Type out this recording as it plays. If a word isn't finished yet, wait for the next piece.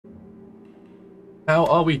How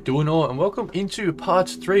are we doing all? And welcome into part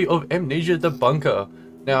 3 of Amnesia the Bunker.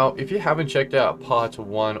 Now, if you haven't checked out part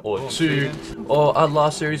 1 or 2 or our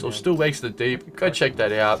last series or Still Wakes the Deep, go check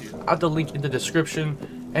that out. Add the link in the description.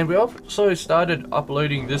 And we also started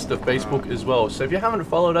uploading this to Facebook as well. So if you haven't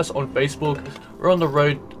followed us on Facebook, we're on the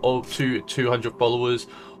road to 200 followers.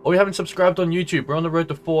 Or you haven't subscribed on YouTube, we're on the road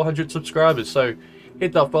to 400 subscribers. So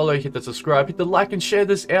hit that follow, hit that subscribe, hit the like and share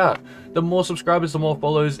this out. The more subscribers, the more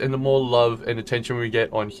followers, and the more love and attention we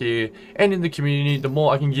get on here and in the community, the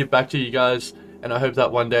more I can give back to you guys. And I hope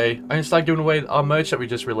that one day I can start giving away our merch that we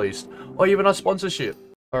just released, or even our sponsorship.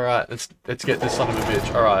 Alright, let's get this son of a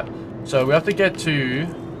bitch. Alright, so we have to get to,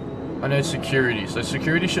 I know, security. So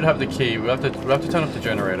security should have the key. We have to turn off the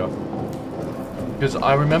generator. Because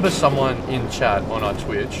I remember someone in chat on our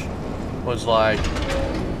Twitch was like,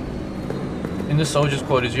 in the soldiers'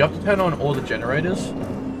 quarters, you have to turn on all the generators,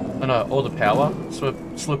 all the power,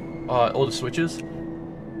 all the switches.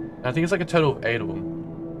 And I think it's like a total of 8 of them.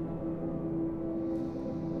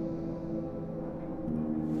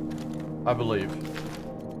 I believe.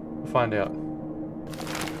 We'll find out.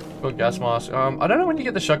 Got gas mask. I don't know when you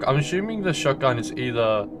get the shotgun. I'm assuming the shotgun is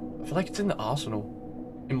either, I feel like it's in the arsenal.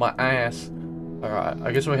 In my ass. Alright,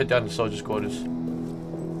 I guess we'll head down to soldiers' quarters.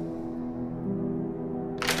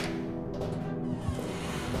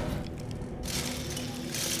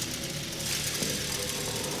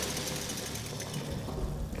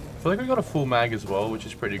 I feel like we got a full mag as well, which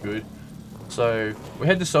is pretty good. So we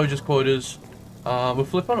head to soldiers' quarters. We'll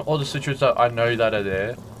flip on all the switches that I know that are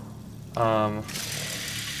there.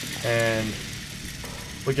 And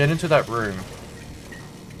we get into that room.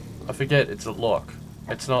 I forget it's a lock.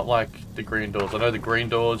 It's not like the green doors. I know the green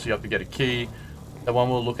doors, you have to get a key. The one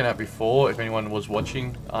we were looking at before, if anyone was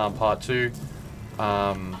watching, part 2. This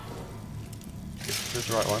is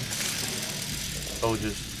the right one.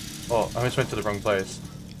 Soldiers. Oh, I just went to the wrong place.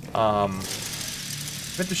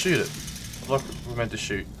 Meant to shoot it. Like we meant to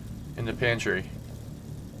shoot in the pantry.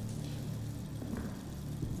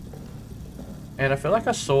 And I feel like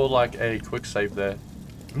I saw like a quick save there.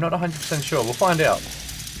 I'm not 100% sure. We'll find out.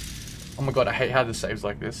 Oh my god, I hate how the saves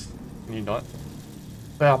like this. Can you not?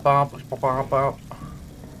 Now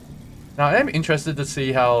I am interested to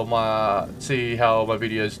see how my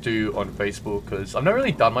videos do on Facebook, because I've not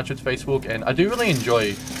really done much with Facebook, and I do really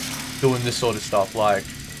enjoy doing this sort of stuff. Like,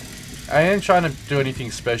 I ain't trying to do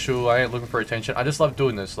anything special. I ain't looking for attention. I just love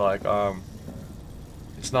doing this. Like,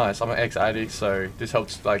 it's nice. I'm an ex-addict, so this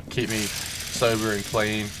helps like keep me sober and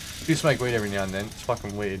clean. I do smoke weed every now and then. It's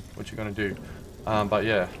fucking weird. What you gonna do? But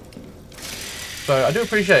yeah. So I do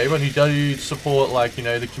appreciate everyone who does support, like, you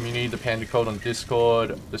know, the community, the Panda Code on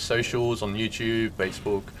Discord, the socials on YouTube,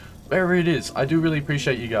 Facebook, wherever it is. I do really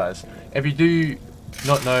appreciate you guys. If you do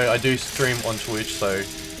not know, I do stream on Twitch, so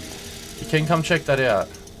you can come check that out.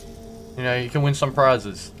 You know, you can win some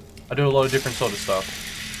prizes. I do a lot of different sort of stuff.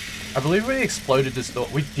 I believe we exploded this door.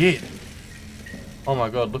 We did. Oh my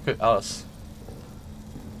god, look at us.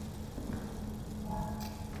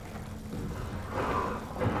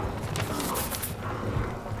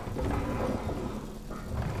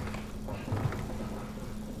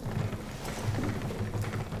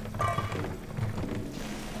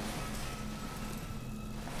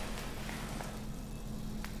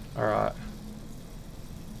 Alright.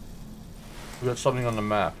 We got something on the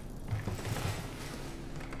map.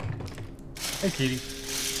 Hey, kitty.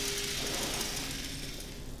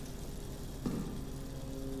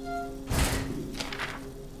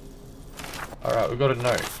 Alright, we got a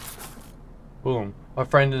note. Boom. My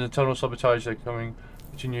friend in the tunnel sabotage, they're coming.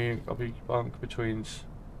 Continue, I'll be bunk between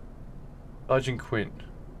Sergeant Quinn.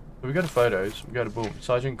 So we got photos. We got a boom.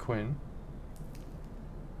 Sergeant Quinn.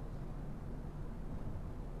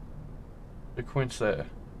 The Quint's there.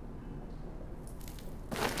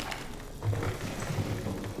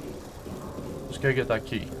 Let's go get that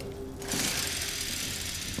key.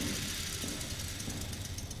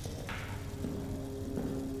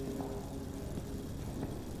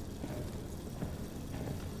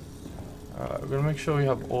 Alright, we're gonna make sure we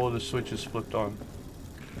have all the switches flipped on.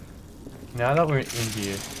 Now that we're in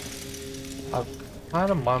here, I've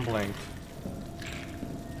kind of mind blanked.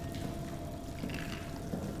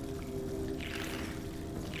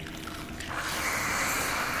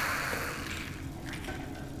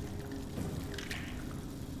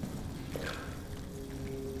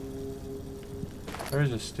 Where's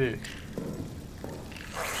the stick?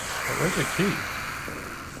 Oh, where's the key?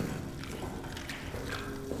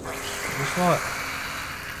 It's not.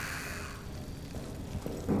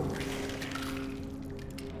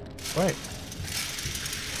 Wait.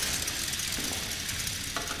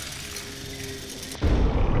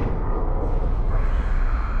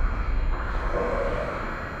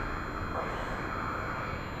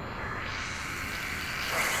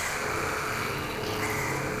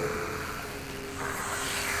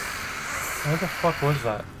 Where the fuck was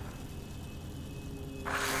that?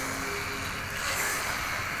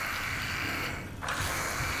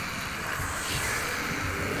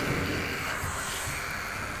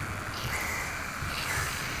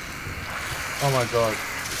 Oh my god.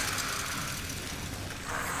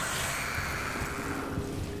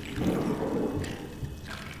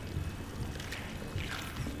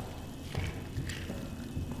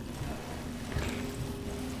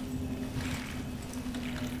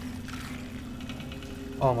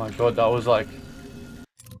 Oh my god, that was like...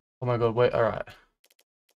 Oh my god, wait, alright.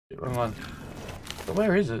 Hang on. But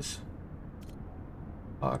where is this?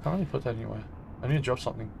 Oh, I can't really put that anywhere. I need to drop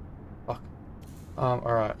something. Fuck.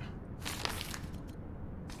 Alright.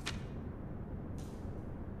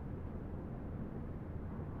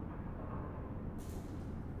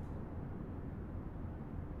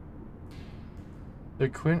 The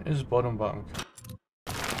Quint is bottom bunk.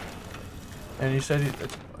 And he said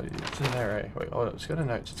it's in there, eh? Wait, hold on, let's go to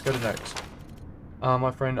notes, let's go to notes.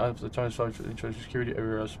 My friend, I've the time to security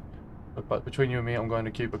everywhere else. But between you and me, I'm going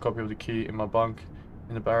to keep a copy of the key in my bunk.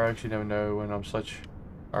 In the barracks, you never know when I'm such...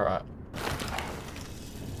 Alright.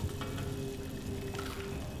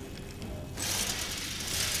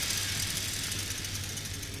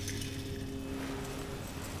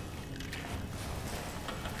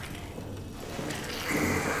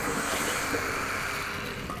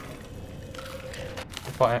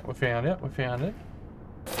 We found it, we found it.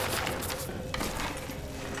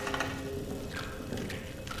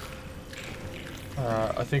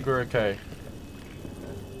 I think we're okay.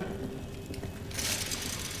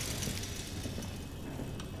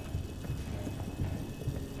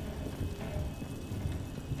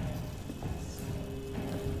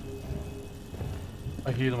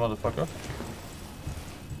 I hear the motherfucker.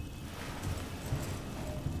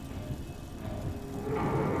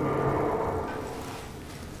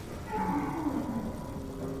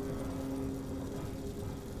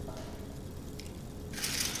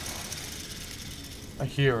 I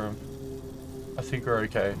hear him. I think we're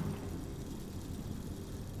okay.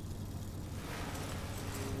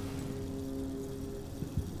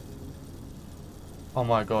 Oh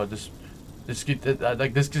my god, this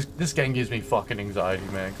game gives me fucking anxiety,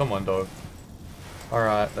 man. Come on, dog. All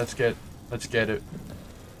right, let's get it.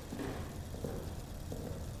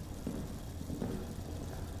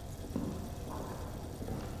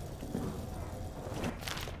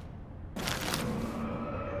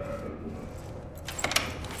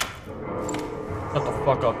 Shut the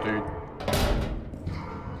fuck up, dude.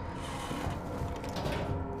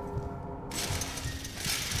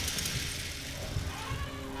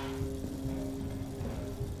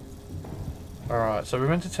 Alright, so we're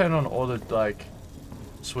meant to turn on all the, like,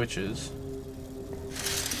 switches.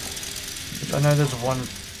 Which I know there's one...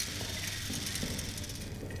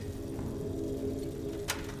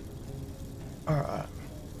 Alright.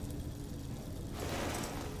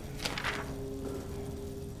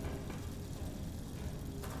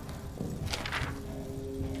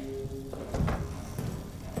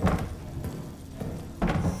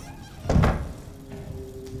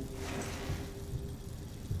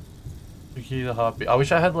 Hear the heartbeat. I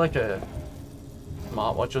wish I had like a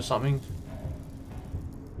smartwatch or something.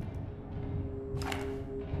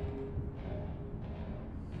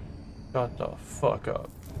 Shut the fuck up.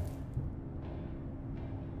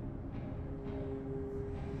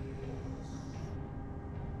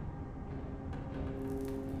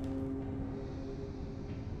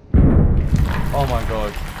 Oh my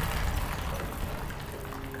god.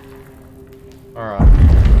 Alright.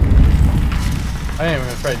 I ain't even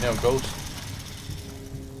afraid no ghosts.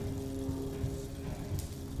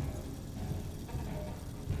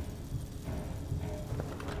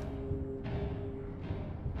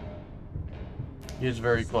 He is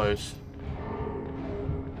very close.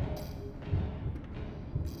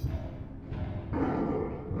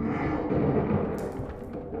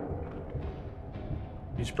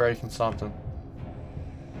 He's breaking something.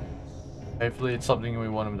 Hopefully it's something we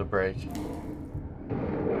want him to break.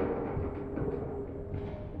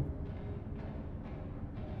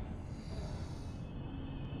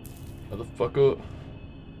 Motherfucker.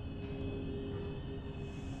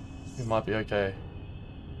 We might be okay.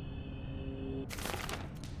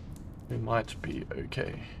 We might be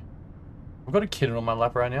okay. I've got a kitten on my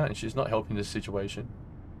lap right now and she's not helping this situation.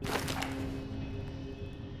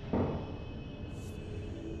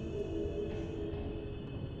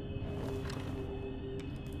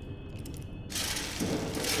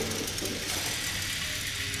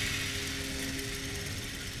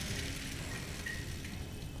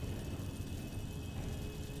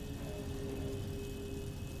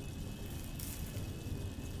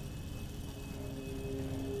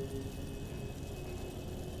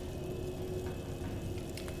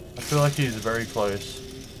 feel like he's very close.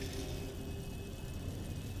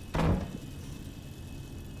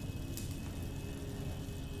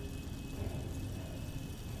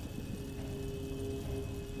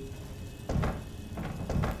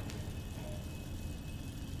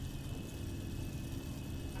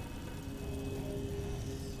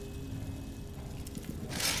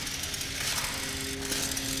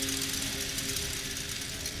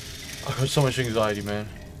 I got so much anxiety, man.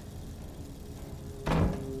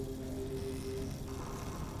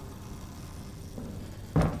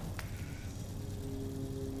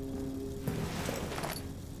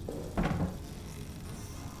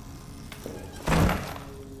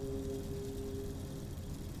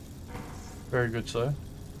 Very good, sir.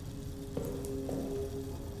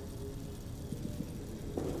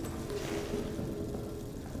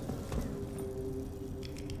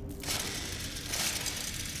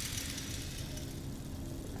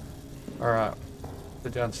 Alright,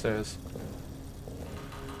 we're downstairs.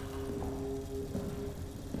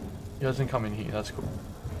 He doesn't come in here, that's cool.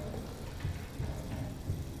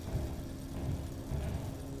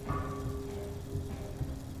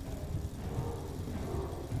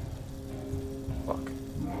 Fuck.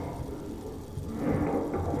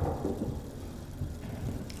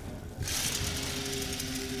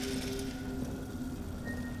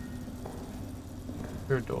 Is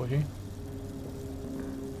there a door here?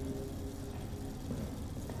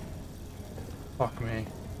 Fuck me.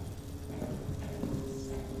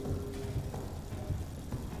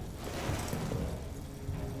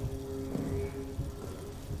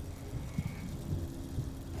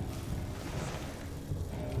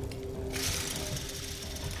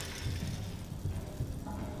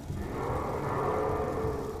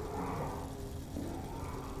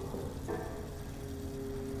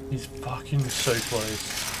 He's fucking so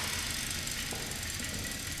close.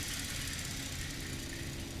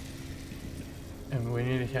 And we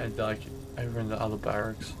need to head like over in the other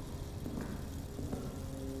barracks.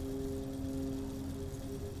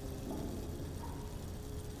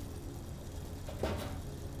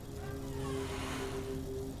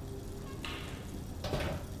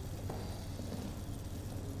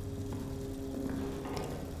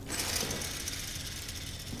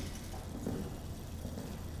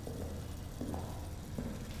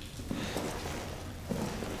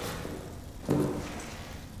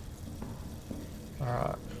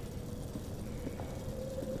 Alright.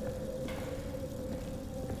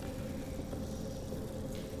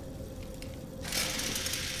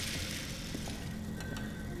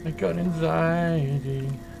 I got anxiety.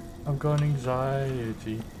 I've got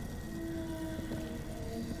anxiety.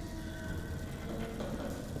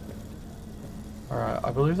 Alright,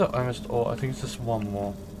 I believe that almost all. I think it's just one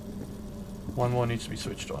more. One more needs to be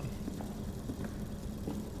switched on.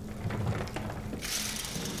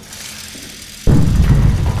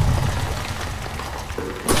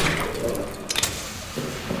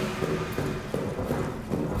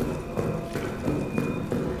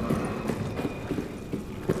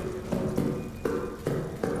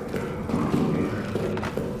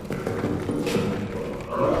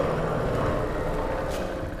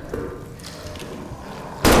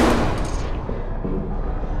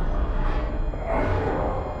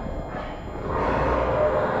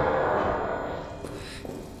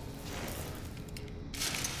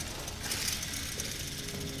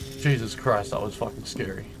 Jesus Christ, that was fucking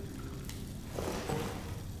scary.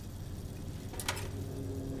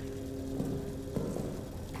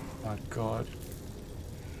 My God.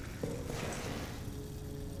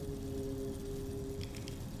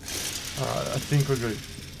 Alright, I think we're good.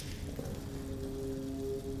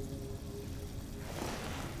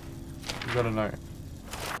 We gotta know.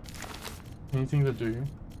 Anything to do?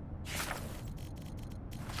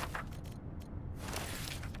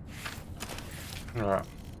 Alright.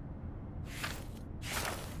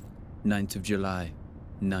 9th of July,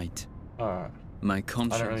 night. Alright. My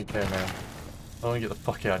conscience. I don't really care, man. I want to get the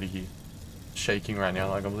fuck out of here. Shaking right now,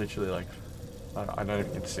 like I'm literally like, I don't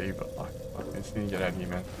even get to see, but I just need to get out of here,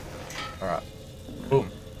 man. Alright. Boom.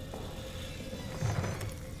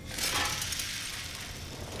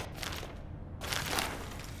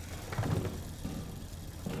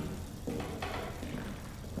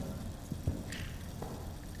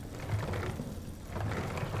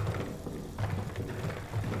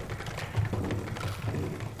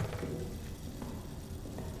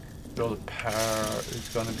 The power is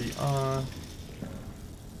gonna be on.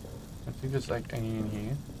 I think there's like any in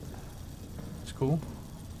here. It's cool.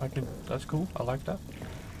 That's cool. I like that.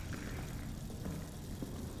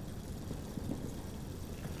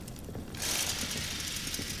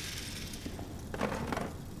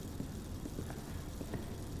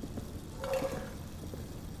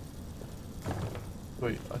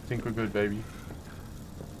 think we're good, baby.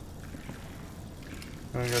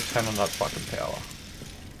 I'm gonna go 10 on that fucking power.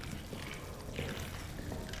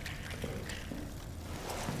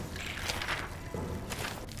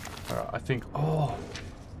 Alright, I think, oh,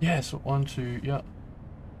 yes, 1, 2, yep,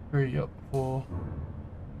 3, yep, 4,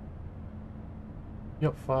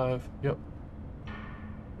 yep, 5, yep,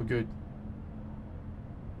 we're good,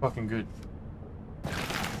 fucking good.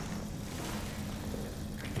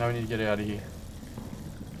 Now we need to get out of here.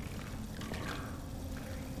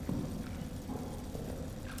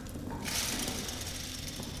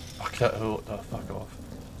 Fuck that hurt, oh, fuck off,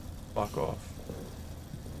 fuck off.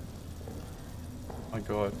 My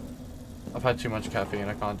god. I've had too much caffeine,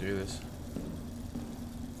 I can't do this.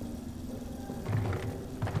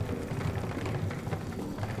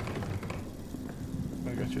 I'm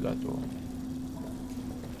gonna go through that door.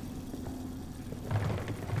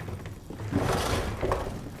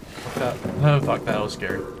 Fuck that. No, fuck that was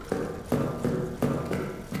scary. Oh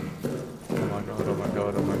my god, oh my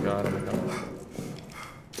god, oh my god, oh my god.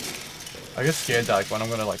 I get scared that like, when I'm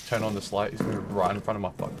gonna like turn on this light, he's gonna be right in front of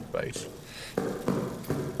my fucking face.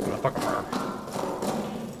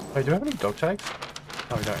 Wait, do we have any dog tags?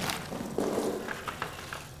 No, we don't.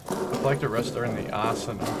 I feel like the rest are in the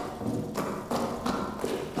arsenal.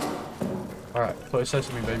 Alright, close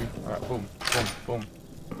sesame, baby. Alright, boom, boom, boom.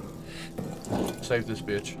 Save this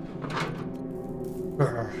bitch.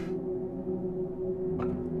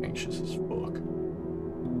 I'm anxious as fuck.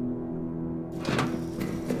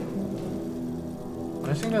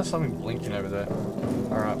 I think there's something blinking over there.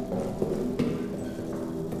 Alright.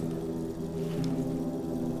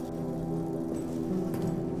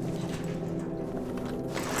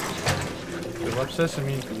 Fill up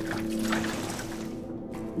sesame.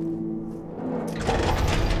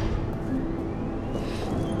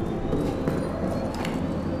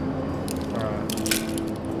 Alright.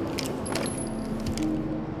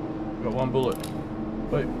 Got one bullet.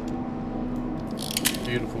 Wait.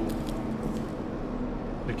 Beautiful.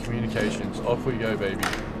 The communications. Off we go, baby.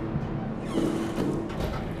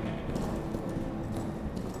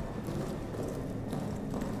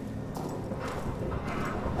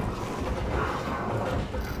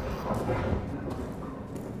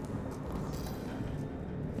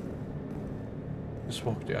 Just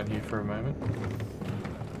walk down here for a moment.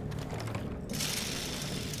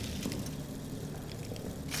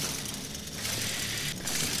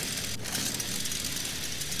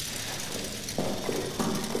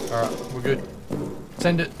 Alright, we're good.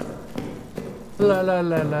 Send it. La la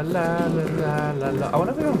la la la la la la. I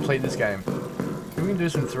wonder if we haven't played this game. Maybe we can do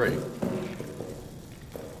this in 3.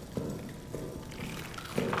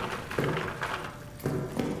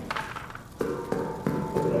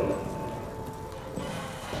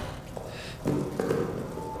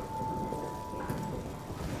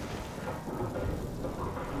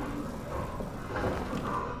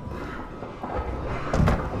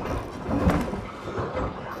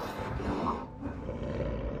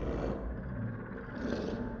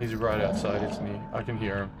 He's right outside, isn't he? I can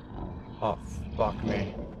hear him. Oh, fuck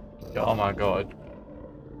me. Oh my god.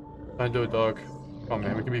 Don't do it, dog. Come on,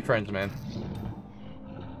 man. We can be friends, man.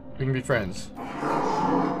 We can be friends.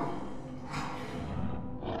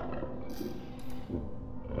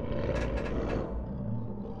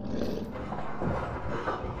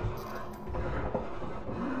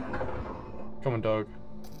 Come on, dog.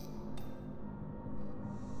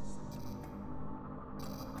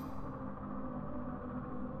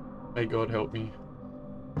 May God help me.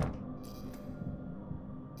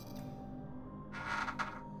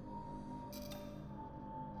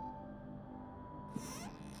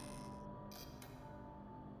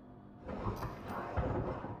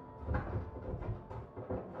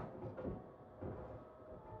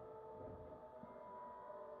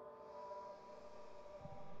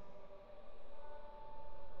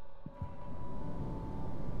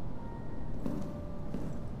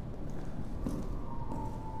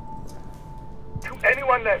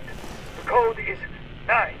 Anyone left? The code is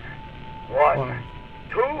 9 1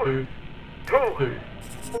 2 2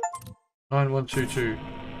 9122.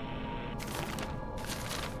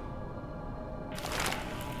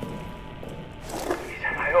 Please,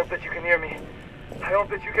 I hope that you can hear me. I hope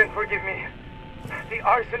that you can forgive me. The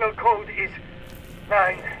arsenal code is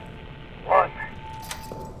 9 1.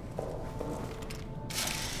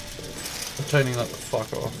 I'm turning that the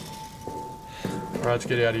fuck off. Alright, let's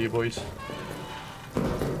get out of here, boys.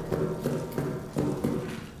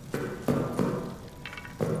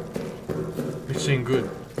 It's seeing good.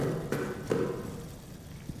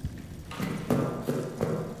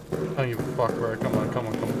 Don't give a fuck, bro. Come on, come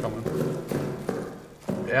on, come on, come on.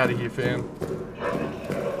 Get out of here, fam.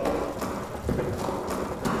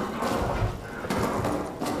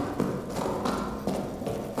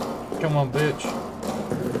 Come on, bitch.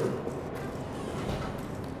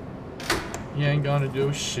 You ain't gonna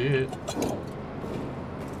do shit.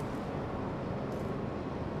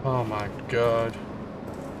 Oh my god.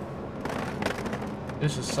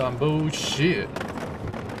 This is some bullshit.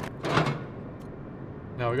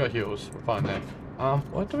 No, we got heals. We're fine there.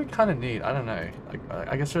 What do we kind of need? I don't know. Like,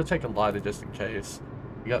 I guess we'll take a lighter just in case.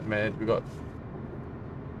 We got med. We got.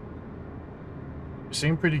 We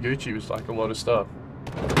seem pretty Gucci with like a lot of stuff.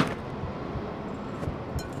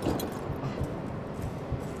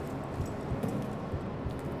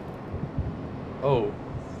 Oh.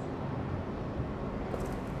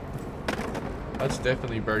 That's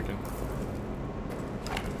definitely broken.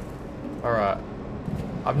 Alright.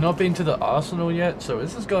 I've not been to the arsenal yet, so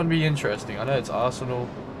this is going to be interesting. I know it's arsenal,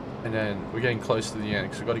 and then we're getting close to the end,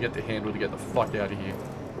 because we've got to get the handle to get the fuck out of here.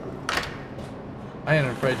 I ain't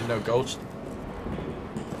afraid of no ghost.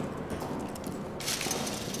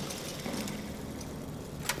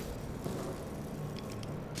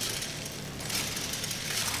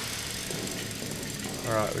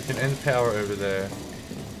 Alright, we can end power over there.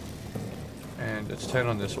 And let's turn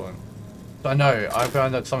on this one. So I know, I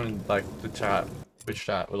found that someone like the chat, which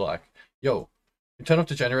chat were like, yo, you turn off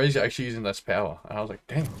the generators, you're actually using less power. And I was like,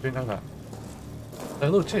 dang, I didn't know that. So a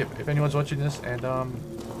little tip, if anyone's watching this and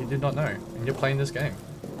you did not know, and you're playing this game.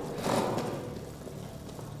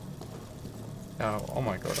 Now, oh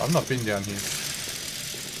my god, I've not been down here.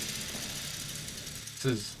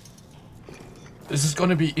 This is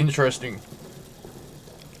gonna be interesting.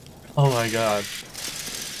 Oh my god.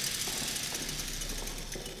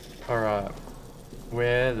 Alright.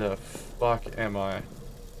 Where the fuck am I?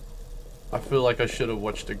 I feel like I should have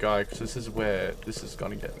watched a guy, because this is where this is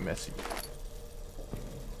gonna get messy.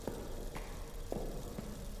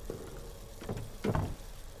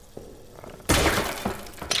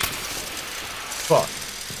 Fuck.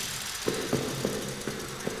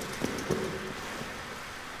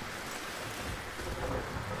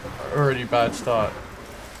 Already bad start.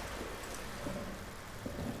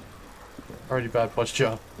 Already bad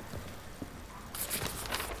posture.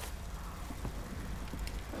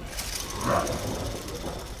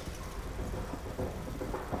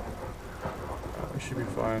 We should be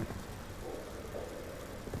fine.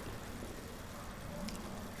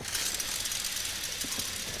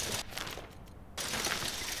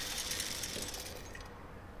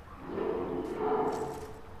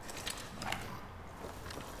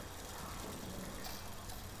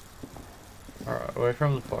 Alright, away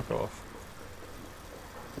from the fuck off.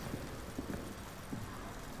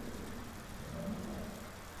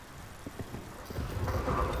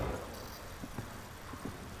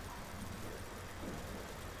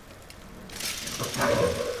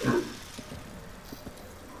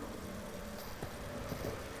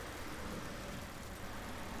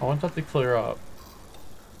 I want that to clear up.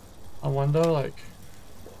 I wonder, like,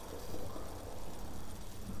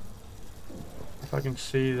 if I can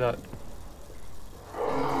see that.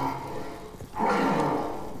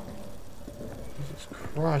 Jesus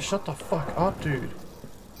Christ, shut the fuck up, dude.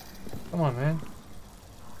 Come on, man.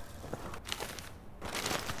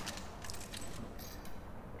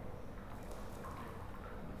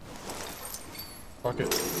 Fuck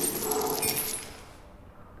it.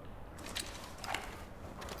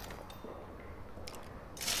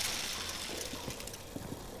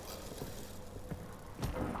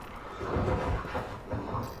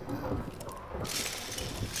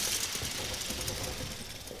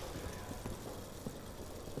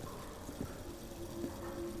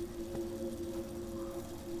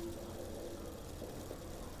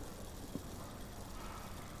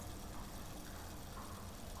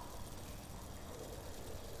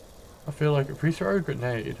 I feel like if we throw a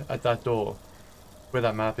grenade at that door, where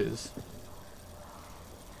that map is,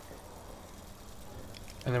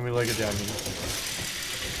 and then we leg it down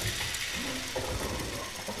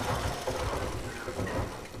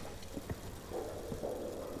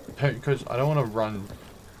here. Because I don't want to run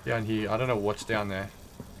down here. I don't know what's down there.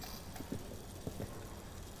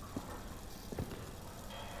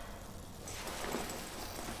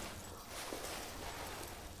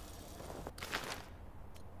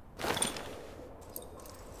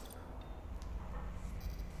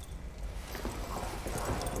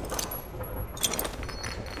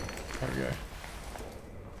 There we go.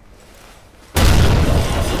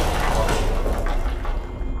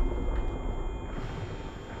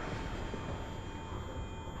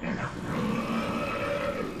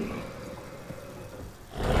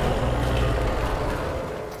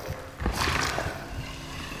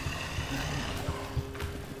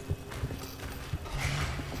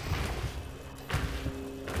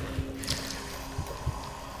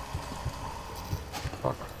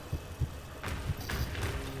 Fuck.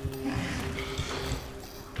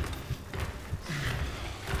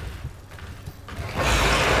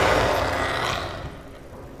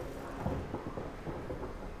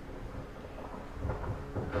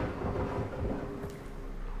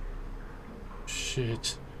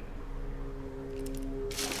 Shit.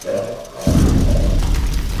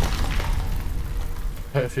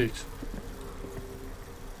 Perfect.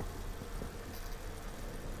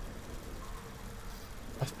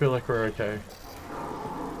 I feel like we're okay.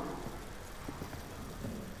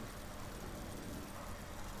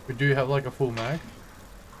 We do have like a full mag.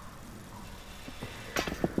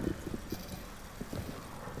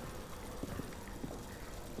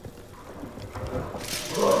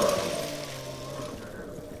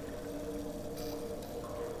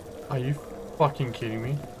 Are you fucking kidding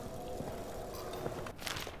me?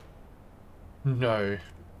 No.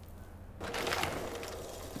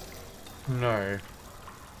 No.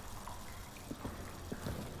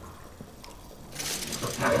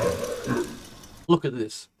 Look at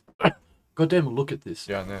this. Goddamn, look at this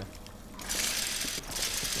down there.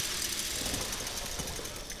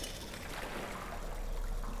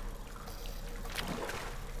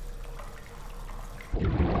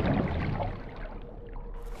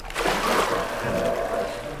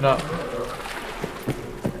 No.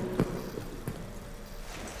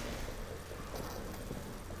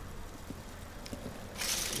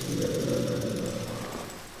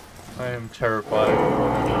 I am terrified.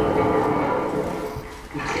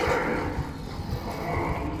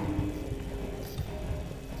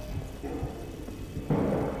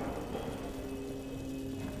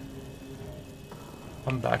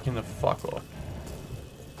 I'm backing the fuck off.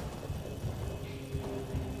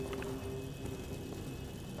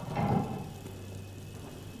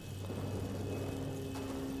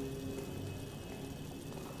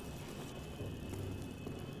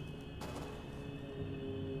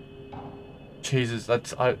 Jesus,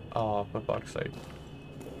 that's oh, for fuck's sake.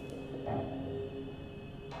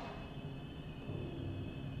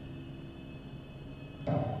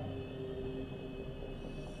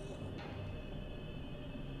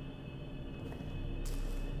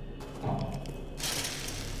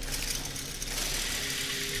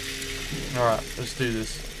 Alright, let's do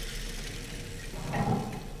this.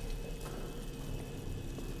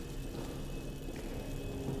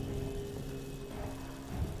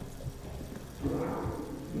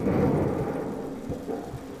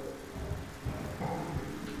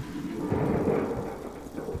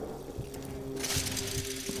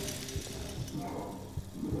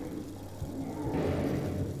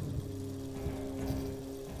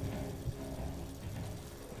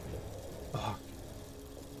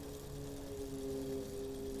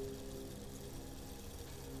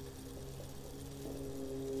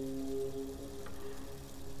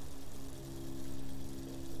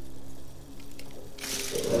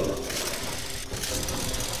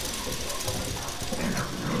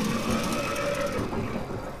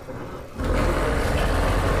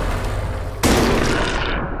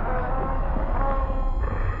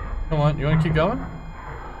 Come on, you want to keep going?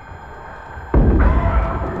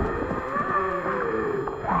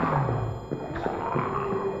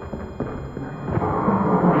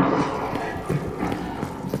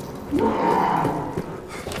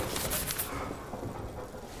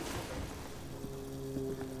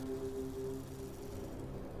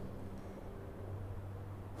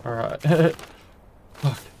 Alright.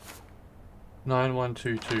 Fuck.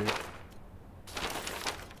 9122.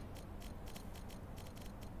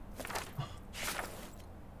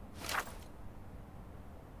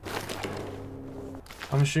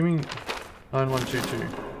 I'm assuming 9122.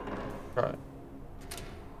 Right.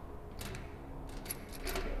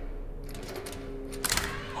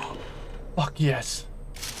 Fuck yes.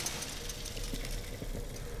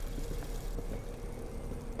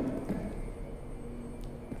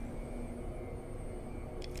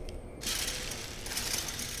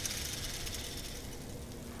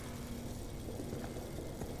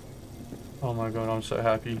 Oh my god, I'm so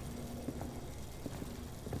happy.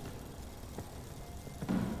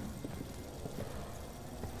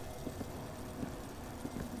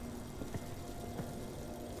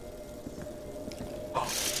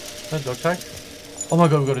 Is that a dog tag? Oh my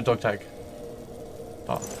god, we got a dog tag.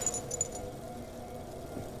 Oh.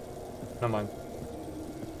 Never mind.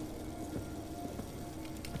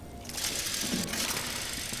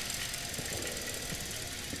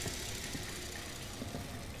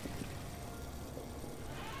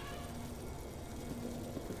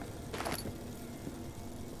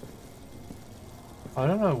 I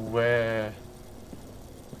don't know where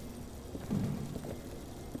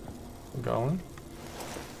I'm going.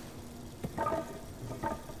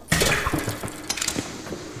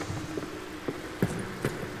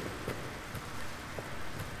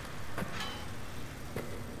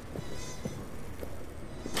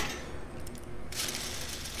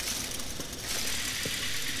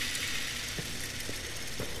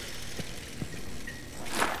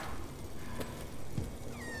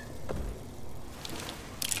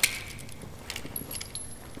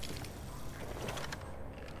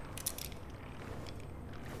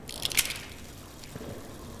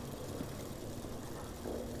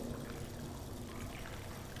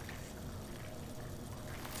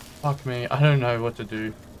 Fuck me, I don't know what to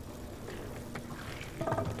do.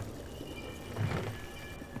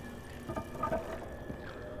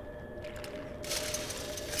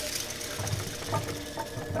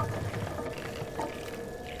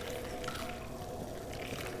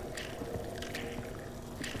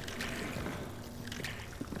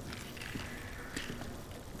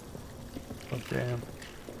 Oh, damn.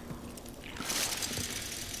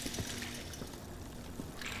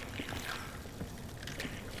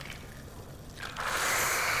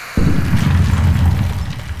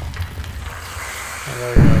 Oh, there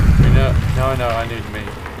we go. We know, now I know I need meat.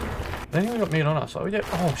 I think we got meat on us. Oh, yeah.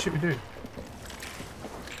 Oh, shit, we do.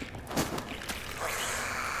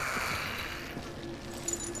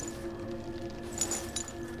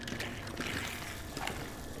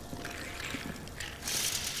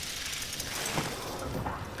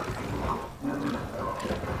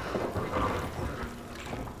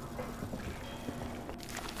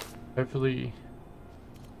 Hopefully.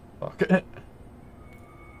 Fuck it.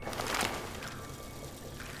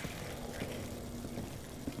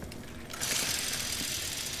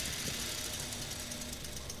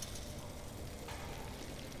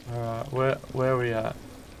 Alright, where are we at?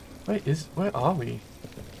 Wait, where are we?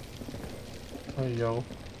 Oh, yo.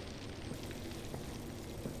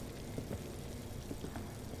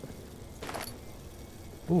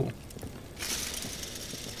 Ooh.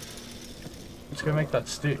 Let's go make that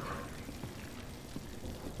stick.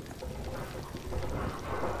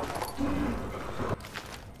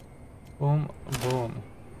 Boom, boom.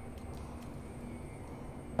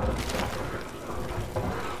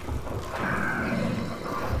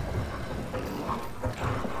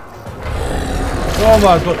 Oh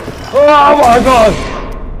my god! Oh my god!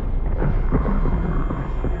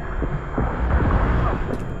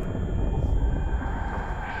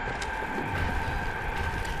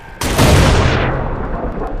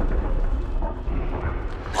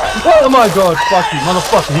 Oh my god! Fuck you,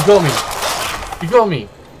 motherfucker! He got me! He got me!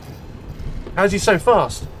 How is he so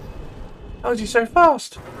fast? How is he so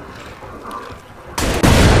fast?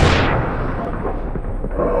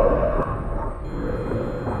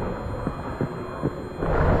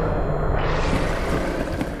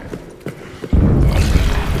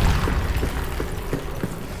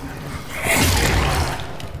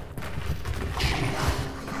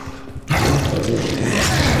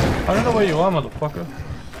 I don't know where you are, motherfucker.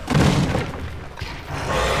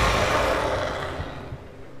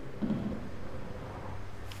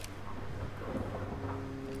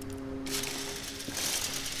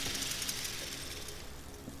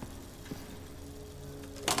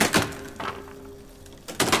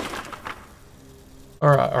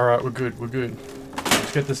 Alright, we're good, we're good.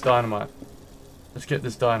 Let's get this dynamite. Let's get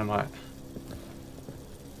this dynamite.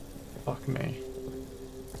 Fuck me.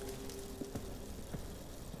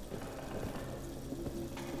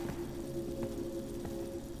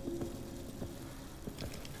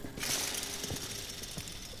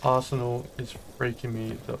 Arsenal is freaking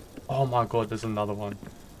me the— oh my god, there's another one.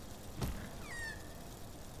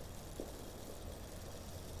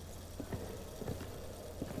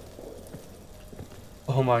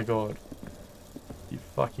 Oh my god. You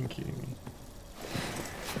fucking kidding me?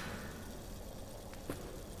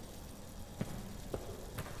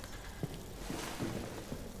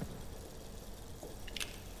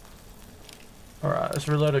 Alright, let's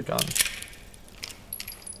reload a gun.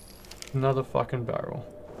 Another fucking barrel.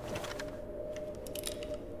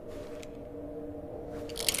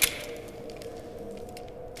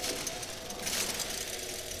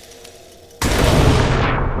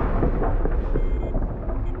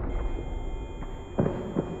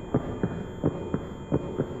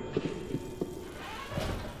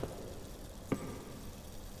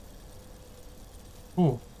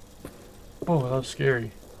 Ooh. Oh, that was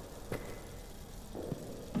scary.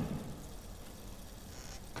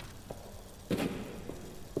 I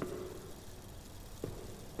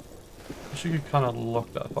should kind of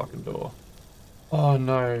lock that fucking door. Oh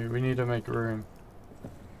no, we need to make room.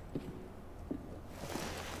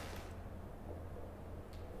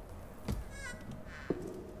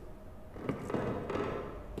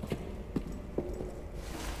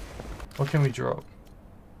 What can we drop?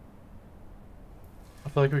 I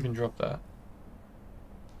feel like we can drop that.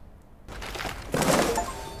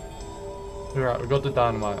 Alright, we got the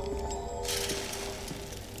dynamite.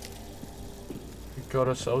 We got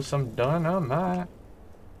ourselves some dynamite.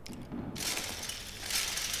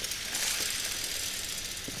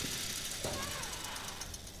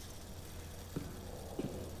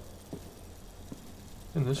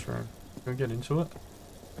 In this room. Can we get into it?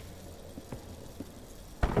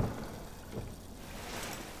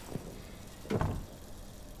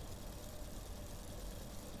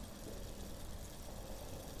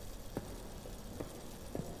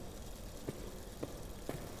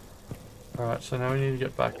 Alright, so now we need to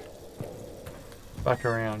get back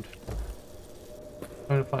around. I'm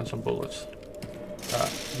gonna find some bullets.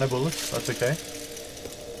 Alright, no bullets, that's okay.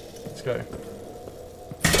 Let's go.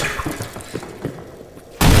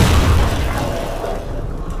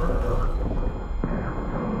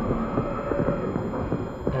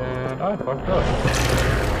 And I fucked up.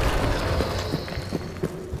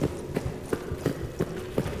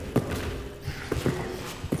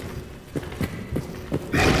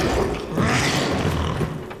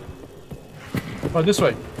 Oh, this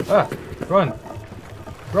way. Ah, run.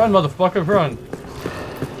 Run, motherfucker, run.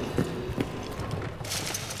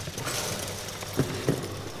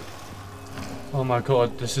 Oh my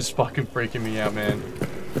god, this is fucking freaking me out, man.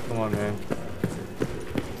 Come on, man.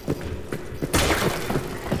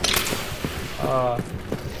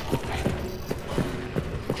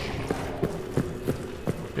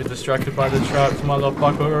 Get distracted by the traps,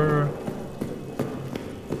 motherfucker.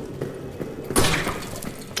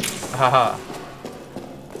 Haha.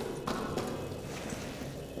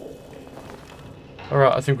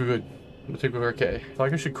 Alright, I think we're good. I think we're okay. I feel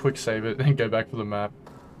like I should quick save it and go back to the map.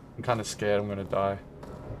 I'm kind of scared I'm gonna die.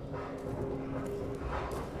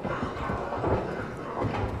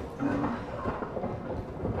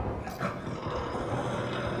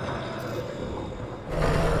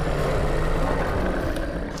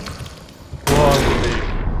 Holy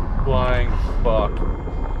flying fuck.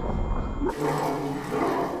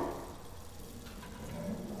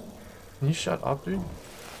 Can you shut up, dude?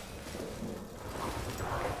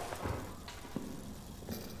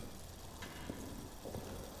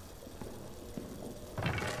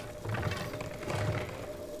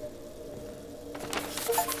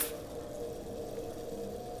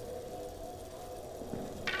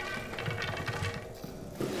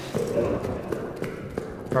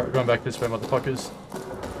 Alright, going back this way, motherfuckers.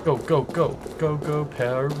 Go, go, go. Go, go,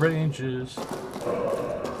 Power Rangers.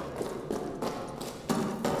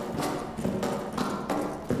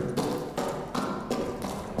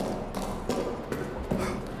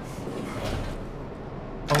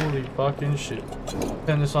 Holy fucking shit.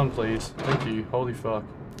 Turn this on, please. Thank you. Holy fuck.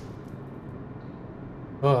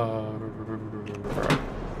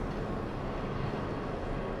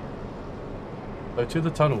 Go to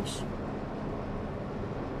the tunnels.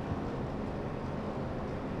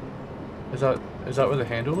 Is that where the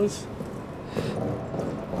handle is?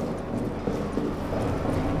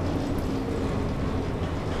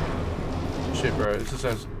 Shit, bro. This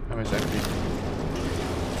is almost empty.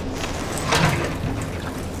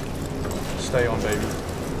 Stay on, baby.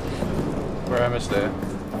 We're almost there.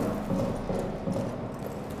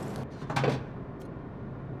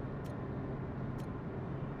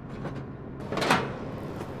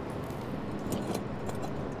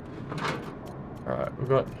 Alright, we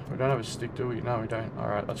don't have a stick, do we? No, we don't.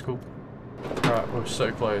 Alright, that's cool. Alright, we're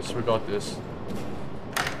so close. We got this.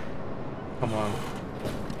 Come on.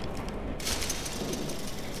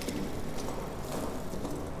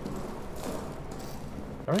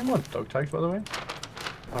 Are any more dog tags, by the way?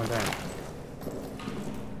 Oh, damn.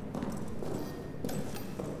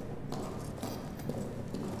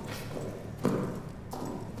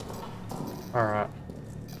 Alright.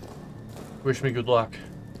 Wish me good luck.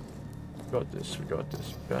 We got this, we got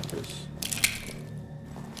this, we got this.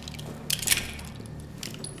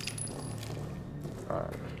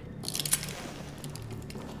 Alright.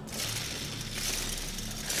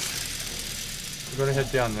 We gotta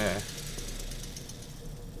head down there.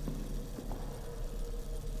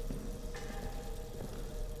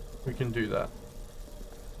 We can do that.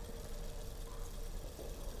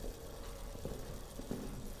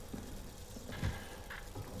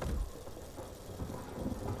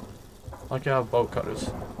 Like our bolt cutters.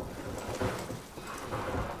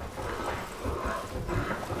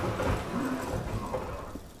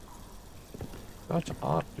 Such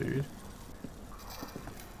art, dude.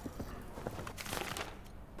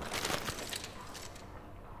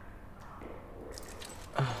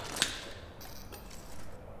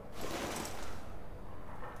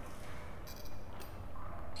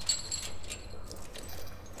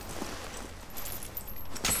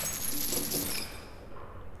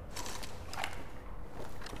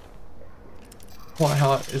 My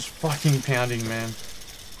heart is fucking pounding, man.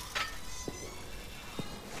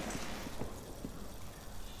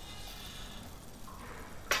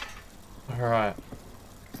 Alright.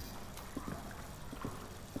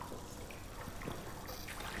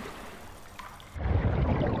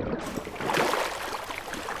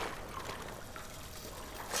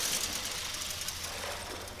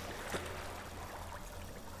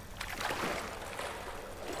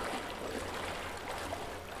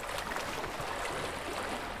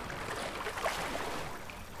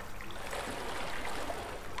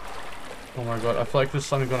 Oh my god, I feel like there's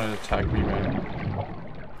something gonna attack me, man.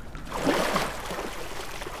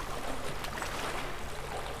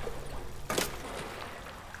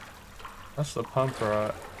 That's the pump,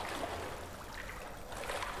 right?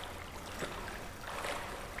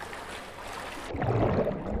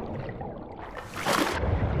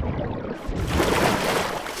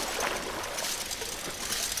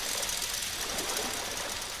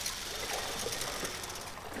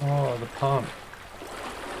 Oh, the pump.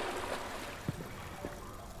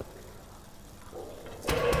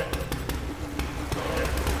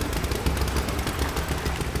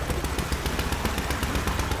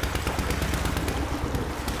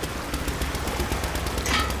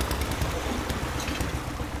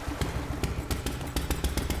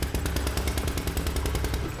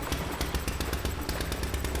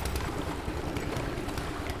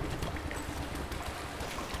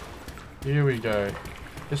 Here we go.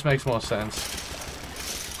 This makes more sense.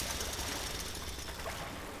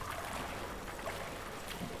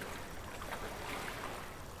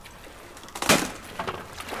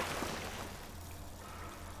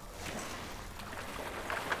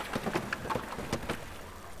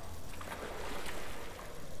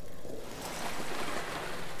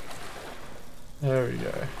 There we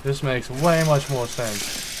go. This makes way much more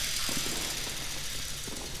sense.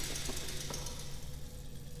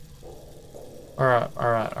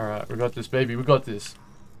 Alright. We got this, baby. We got this.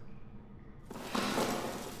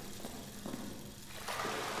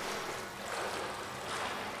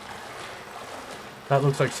 That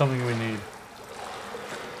looks like something we need.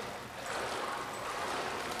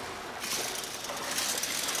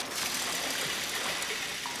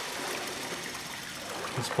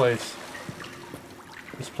 This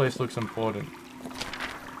place looks important.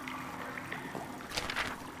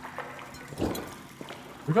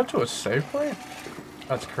 We got to a save point?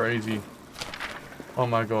 That's crazy. Oh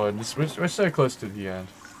my god, we're so close to the end.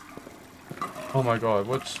 Oh my god,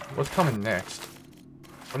 what's coming next?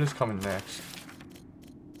 What is coming next?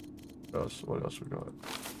 What else we got?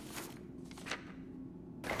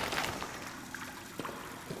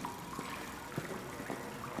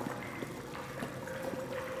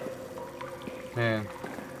 Man.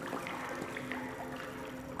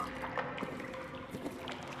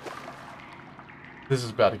 This is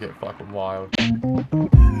about to get fucking wild.